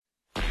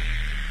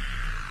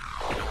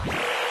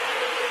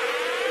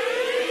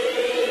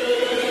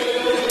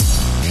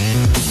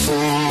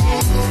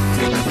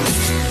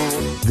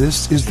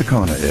This is the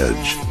Kona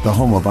Edge, the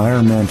home of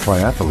Ironman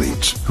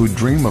triathletes who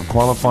dream of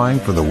qualifying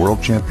for the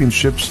World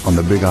Championships on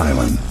the Big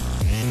Island.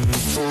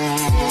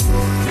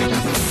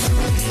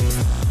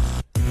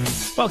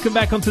 Welcome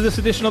back onto this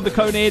edition of the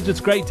Kona Edge. It's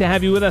great to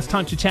have you with us.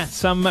 Time to chat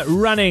some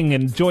running,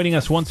 and joining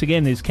us once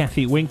again is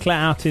Kathy Winkler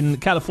out in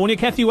California.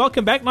 Kathy,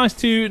 welcome back. Nice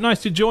to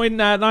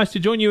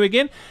join you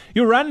again.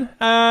 Your run,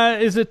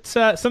 is it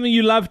something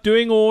you love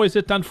doing, or is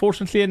it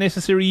unfortunately a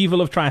necessary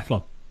evil of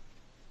triathlon?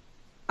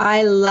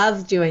 I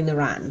love doing the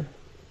run.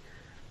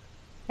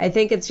 I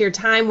think it's your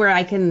time where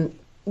I can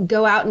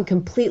go out and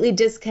completely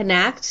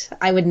disconnect.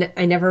 I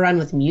never run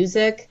with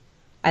music.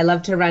 I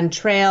love to run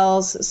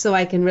trails so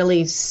I can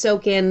really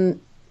soak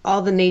in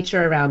all the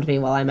nature around me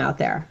while I'm out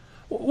there.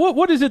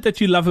 What is it that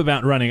you love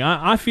about running?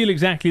 I feel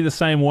exactly the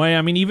same way.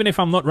 I mean, even if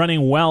I'm not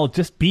running well,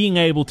 just being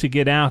able to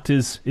get out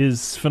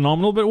is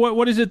phenomenal. But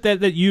what is it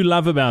that you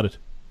love about it?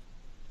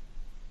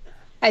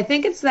 I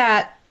think it's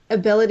that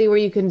ability where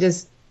you can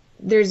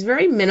there's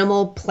very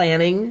minimal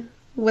planning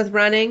with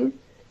running.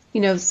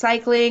 You know,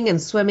 cycling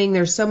and swimming,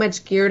 there's so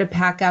much gear to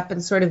pack up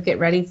and sort of get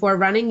ready for.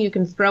 Running, you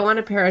can throw on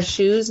a pair of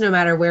shoes no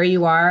matter where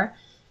you are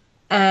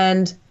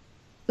and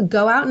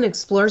go out and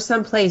explore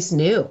someplace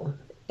new.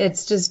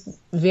 It's just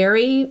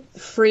very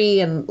free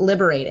and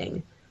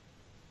liberating.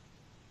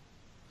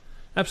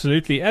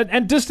 Absolutely.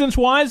 And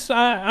distance-wise,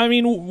 I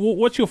mean,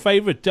 what's your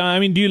favorite? I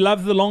mean, do you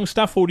love the long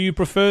stuff, or do you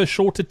prefer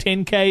shorter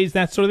 10Ks,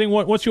 that sort of thing?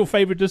 What's your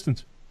favorite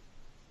distance?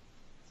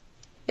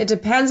 It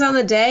depends on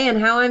the day and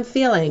how I'm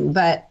feeling,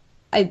 but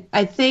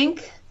I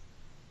think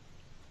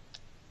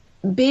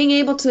being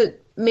able to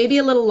maybe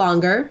a little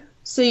longer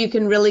so you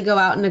can really go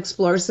out and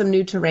explore some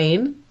new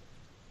terrain.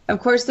 Of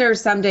course, there are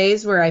some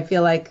days where I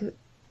feel like,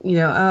 you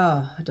know,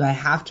 oh, do I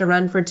have to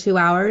run for 2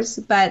 hours?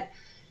 But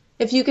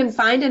if you can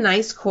find a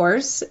nice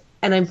course,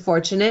 and I'm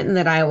fortunate in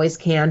that I always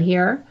can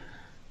here,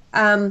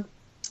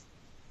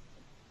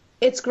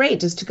 it's great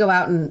just to go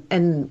out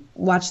and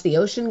watch the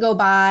ocean go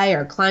by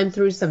or climb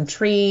through some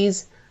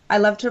trees. I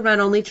love to run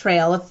only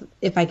trail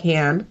if I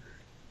can.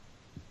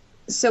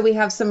 So we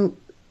have some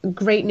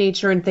great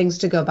nature and things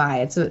to go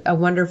by. It's a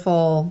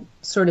wonderful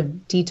sort of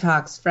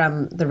detox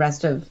from the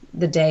rest of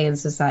the day in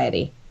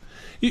society.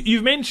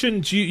 You've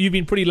mentioned you've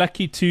been pretty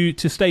lucky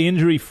to stay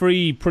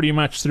injury-free pretty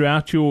much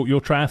throughout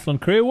your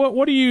triathlon career.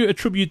 What do you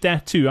attribute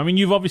that to? I mean,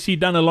 you've obviously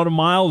done a lot of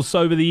miles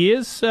over the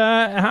years.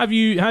 Have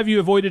you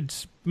avoided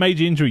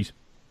major injuries?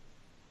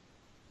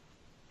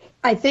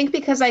 I think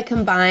because I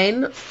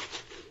combine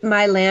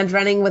my land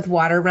running with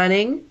water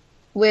running,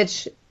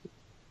 which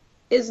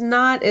is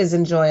not as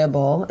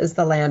enjoyable as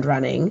the land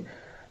running.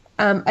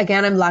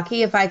 Again, I'm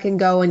lucky if I can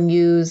go and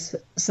use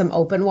some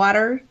open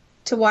water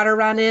to water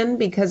run in,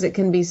 because it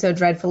can be so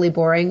dreadfully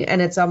boring,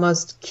 and it's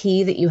almost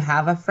key that you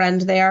have a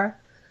friend there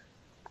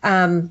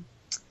to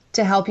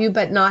help you,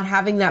 but not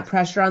having that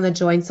pressure on the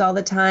joints all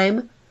the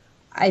time.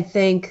 I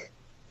think,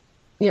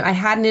 you know, I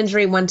had an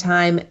injury one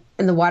time,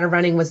 and the water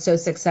running was so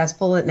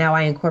successful that now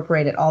I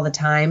incorporate it all the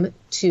time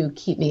to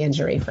keep me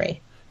injury-free.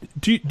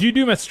 Do you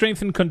do much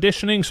strength and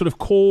conditioning, sort of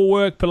core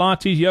work,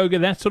 Pilates, yoga,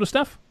 that sort of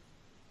stuff?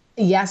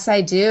 Yes,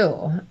 I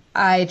do.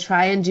 I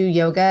try and do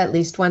yoga at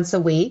least once a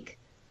week,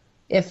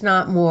 if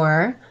not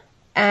more.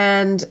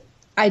 And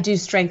I do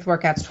strength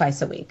workouts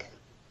twice a week.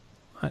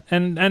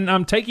 And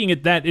I'm taking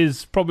it that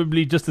is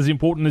probably just as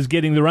important as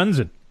getting the runs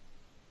in.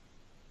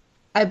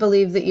 I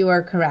believe that you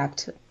are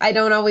correct. I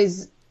don't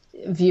always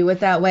view it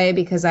that way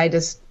because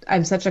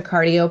I'm such a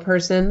cardio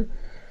person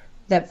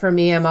that for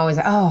me, I'm always,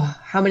 oh,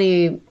 how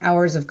many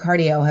hours of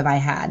cardio have I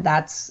had?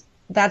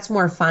 That's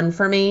more fun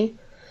for me.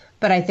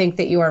 But I think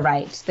that you are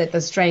right, that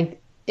the strength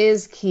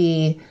is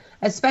key,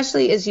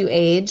 especially as you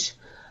age.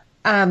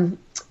 I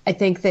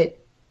think that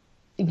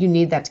you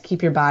need that to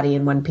keep your body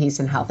in one piece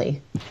and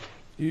healthy.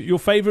 Your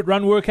favorite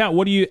run workout,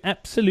 what do you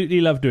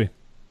absolutely love doing?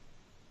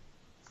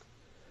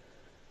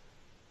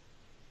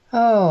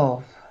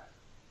 Oh,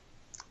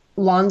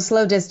 long,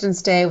 slow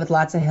distance day with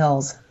lots of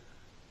hills.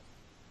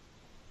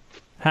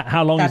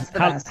 How long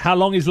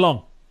is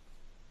long?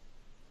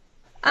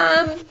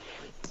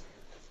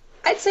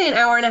 I'd say an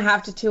hour and a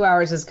half to 2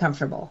 hours is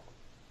comfortable.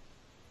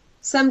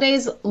 Some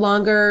days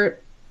longer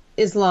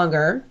is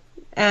longer,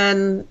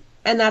 and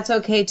that's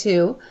okay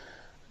too.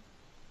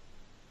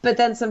 But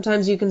then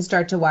sometimes you can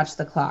start to watch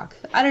the clock.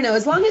 I don't know,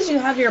 as long as you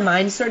have your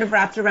mind sort of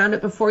wrapped around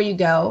it before you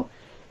go.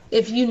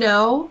 If you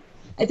know,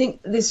 I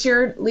think this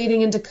year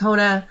leading into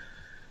Kona,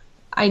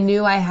 I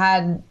knew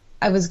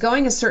I was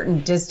going a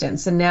certain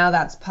distance, and now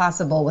that's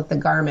possible with the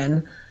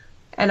Garmin.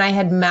 And I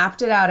had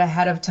mapped it out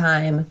ahead of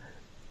time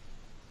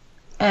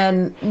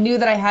and knew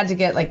that I had to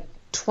get like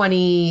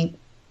 20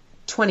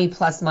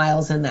 plus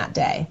miles in that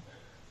day.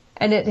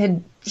 And it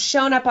had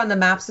shown up on the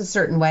maps a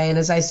certain way. And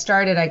as I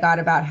started, I got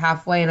about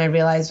halfway and I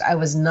realized I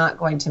was not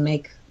going to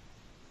make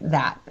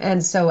that.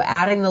 And so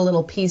adding the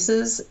little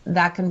pieces,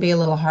 that can be a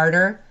little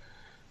harder.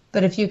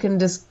 But if you can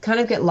just kind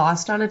of get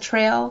lost on a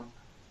trail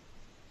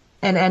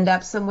and end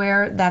up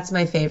somewhere, that's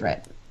my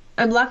favorite.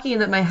 I'm lucky in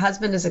that my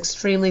husband is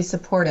extremely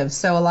supportive.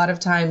 So a lot of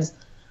times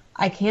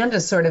I can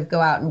just sort of go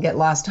out and get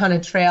lost on a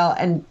trail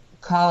and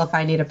call if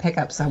I need a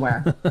pickup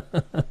somewhere.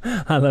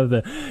 I love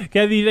that.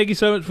 Kathy, thank you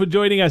so much for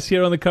joining us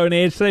here on the Kona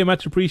Edge today.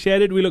 Much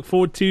appreciated. We look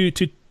forward to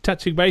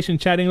touching base and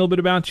chatting a little bit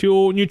about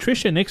your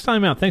nutrition next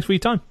time out. Thanks for your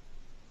time.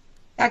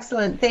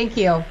 Excellent. Thank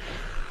you.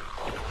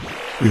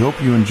 We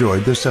hope you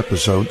enjoyed this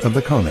episode of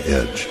the Kona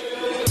Edge.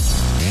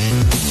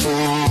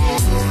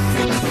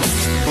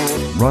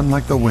 Run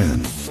like the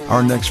wind.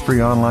 Our next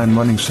free online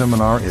running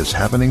seminar is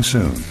happening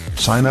soon.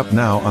 Sign up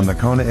now on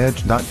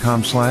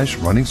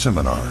thekonaedge.com/running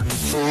seminar.